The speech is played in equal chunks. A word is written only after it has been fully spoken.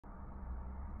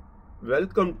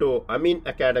Welcome to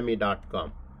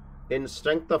aminacademy.com. In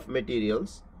Strength of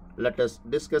Materials, let us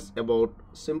discuss about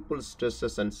simple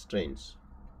stresses and strains.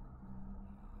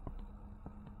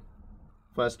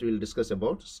 First, we will discuss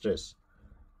about stress.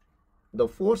 The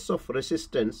force of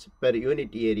resistance per unit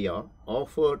area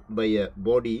offered by a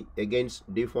body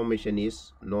against deformation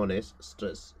is known as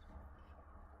stress.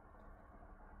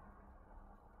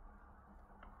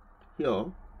 Here,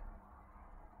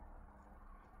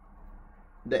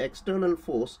 the external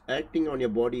force acting on your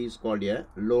body is called a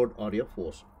load or a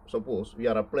force. Suppose we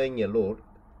are applying a load.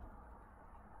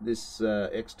 This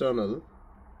external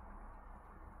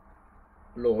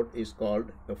load is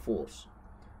called a force.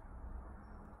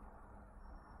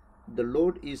 The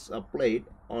load is applied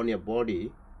on your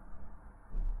body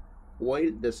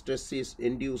while the stress is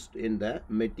induced in the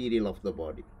material of the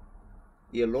body.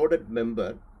 A loaded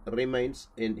member remains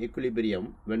in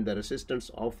equilibrium when the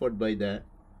resistance offered by the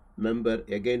member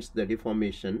against the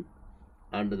deformation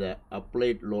and the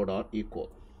applied load are equal.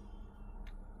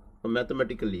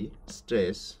 Mathematically,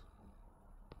 stress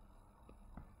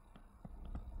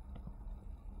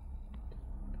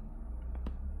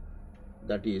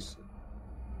that is,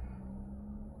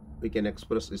 we can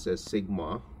express this as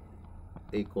sigma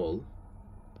equal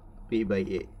P by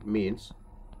A, means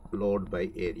load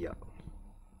by area.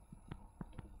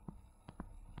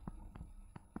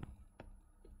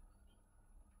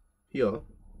 Here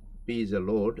P is a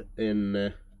load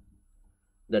in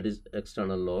that is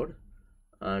external load,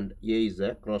 and A is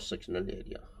a cross-sectional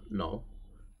area. Now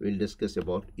we will discuss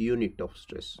about unit of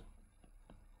stress.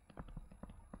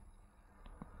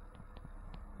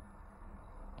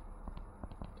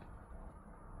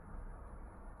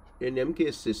 In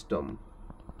MKS system,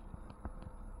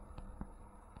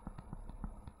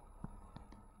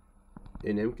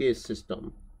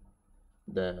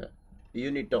 the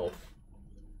unit of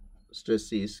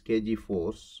stress is kg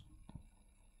force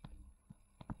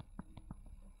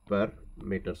per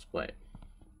meter square.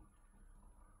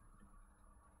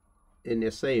 In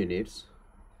SI units,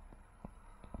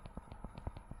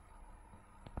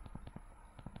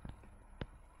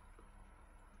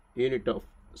 unit of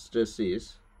stress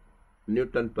is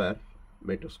Newton per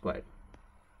meter square.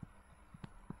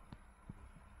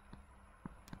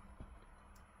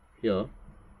 Here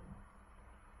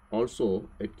also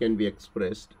it can be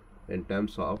expressed in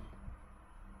terms of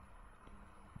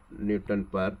Newton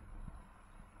per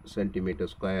centimeter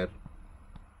square,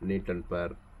 Newton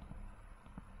per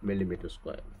millimeter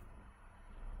square.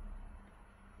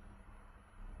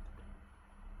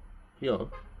 Here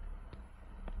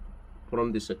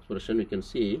from this expression we can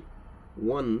see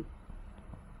 1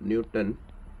 Newton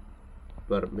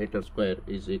per meter square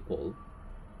is equal,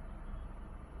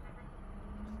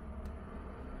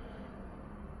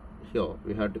 here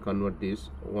we have to convert this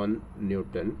 1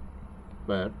 Newton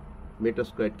per meter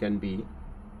square can be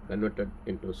converted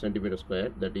into centimeter square,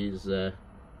 that is 10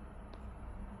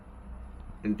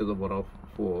 to the power of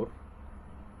 4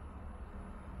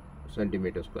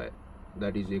 centimeter square,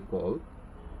 that is equal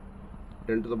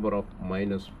 10 to the power of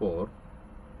minus 4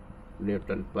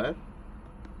 Newton per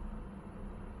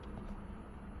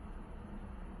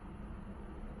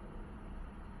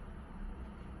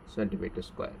centimeter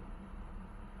square.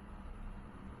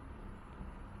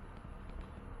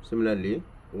 Similarly,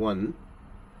 1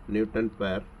 Newton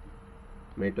per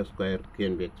meter square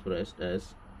can be expressed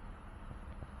as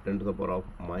 10 to the power of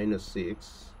minus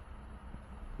 6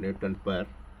 Newton per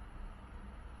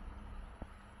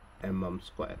mm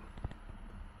square.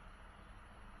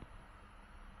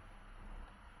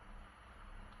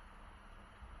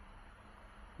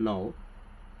 Now,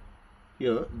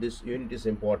 here this unit is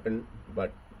important,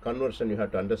 but conversion you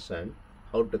have to understand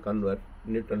how to convert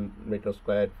Newton meter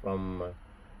square from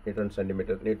Newton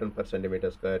per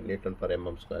centimeter square, Newton per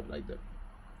mm square, like that.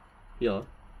 Here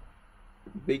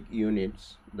big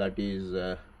units, that is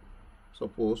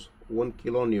suppose 1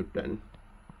 kilonewton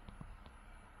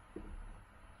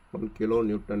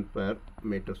per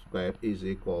meter square is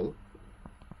equal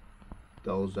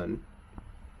 1000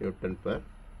 Newton per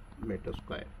meter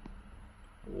square.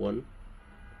 1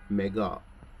 mega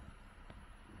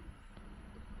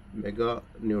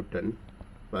Newton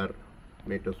per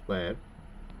meter square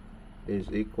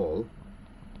is equal,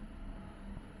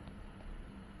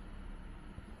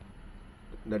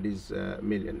 that is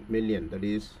million, that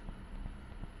is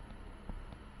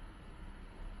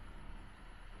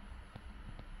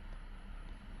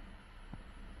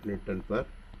Newton per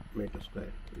meter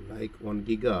square. Like 1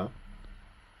 giga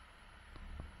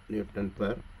Newton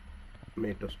per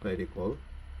meter square equal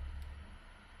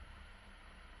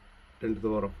 10 to the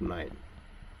power of 9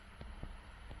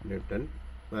 Newton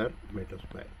per meter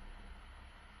square.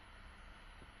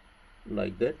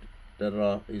 like that.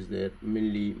 Tera is there,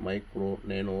 milli, micro,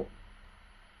 nano,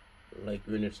 like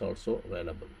units also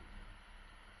available.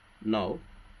 Now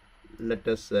let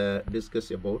us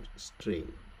discuss about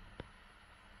strain.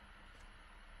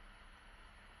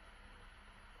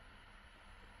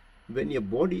 When a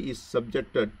body is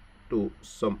subjected to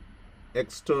some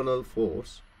external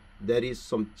force, there is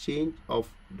some change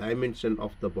of dimension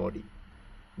of the body.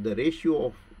 The ratio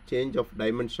of change of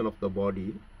dimension of the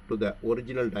body to the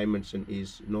original dimension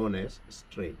is known as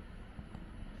strain.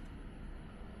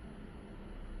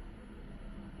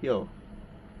 Here,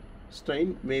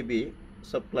 strain may be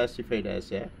subclassified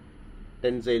as a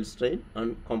tensile strain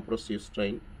and compressive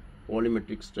strain,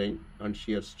 volumetric strain and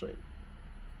shear strain.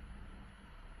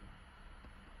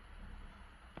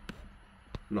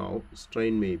 Now,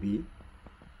 strain may be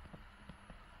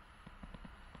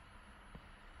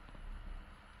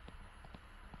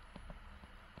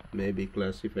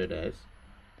classified as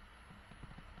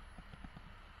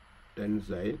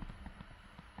tensile,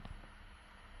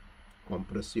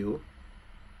 compressive,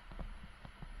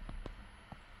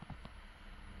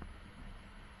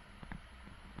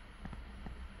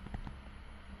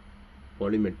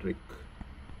 volumetric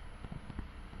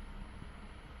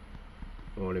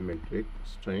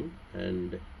strain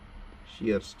and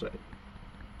shear strain.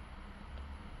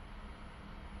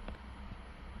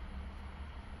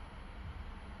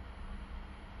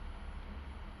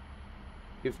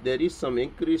 If there is some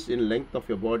increase in length of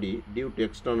your body due to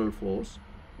external force,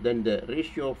 then the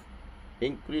ratio of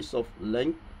increase of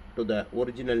length to the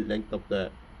original length of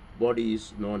the body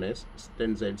is known as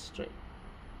tensile strain.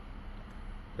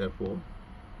 Therefore,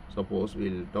 suppose we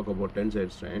will talk about tensile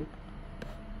strain.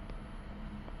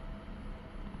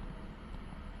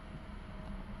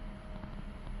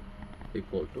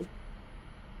 Equal to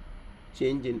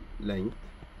change in length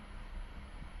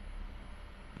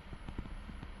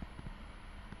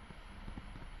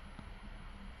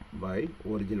by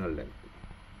original length.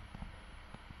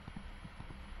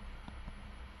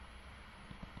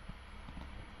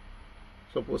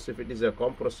 Suppose if it is a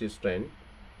compressive strain,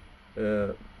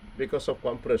 because of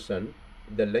compression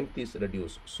the length is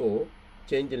reduced, so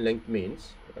change in length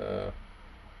means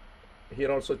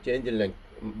here also change in length,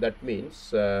 that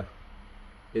means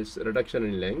is reduction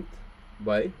in length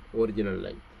by original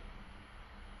length.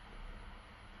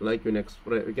 Like we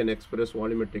can express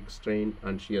volumetric strain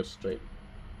and shear strain.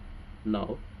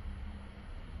 Now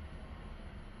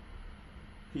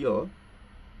here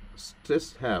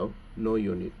stress have no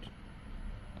unit.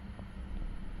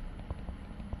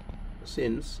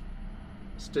 Since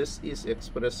stress is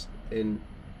expressed in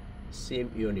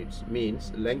same units,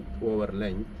 means length over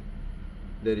length,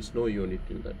 there is no unit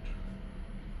in that.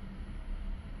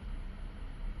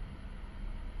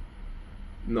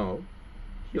 Now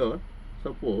here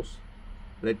suppose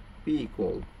let P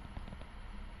equal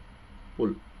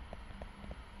pull,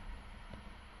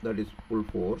 that is pulling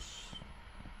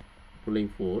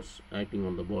force acting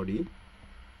on the body.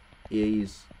 A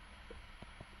is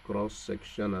cross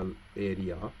sectional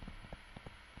area,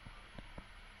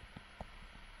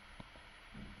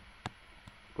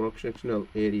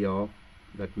 of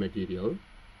that material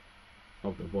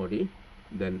of the body.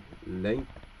 Then length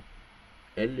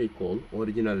L equal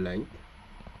original length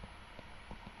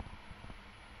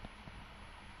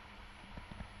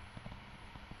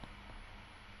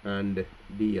and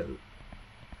dl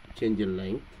change in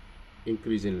length,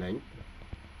 increase in length.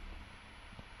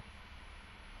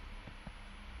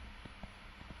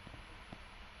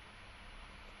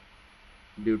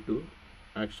 Due to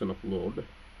action of load.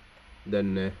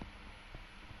 Then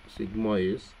sigma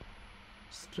is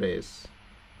stress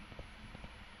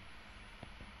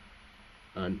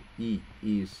and E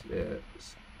is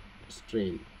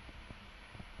strain.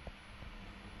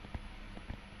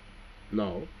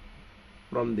 Now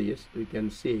from this we can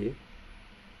say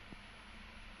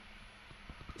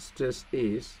stress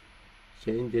is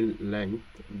change in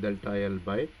length delta L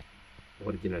by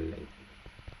original length.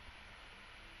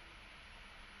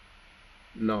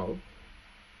 Now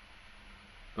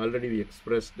already we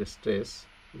expressed the stress.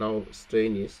 Now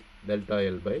strain is delta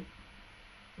L by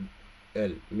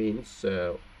L, means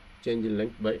change in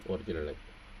length by original length.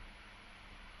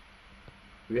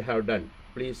 We have done.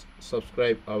 Please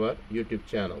subscribe our YouTube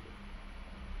channel.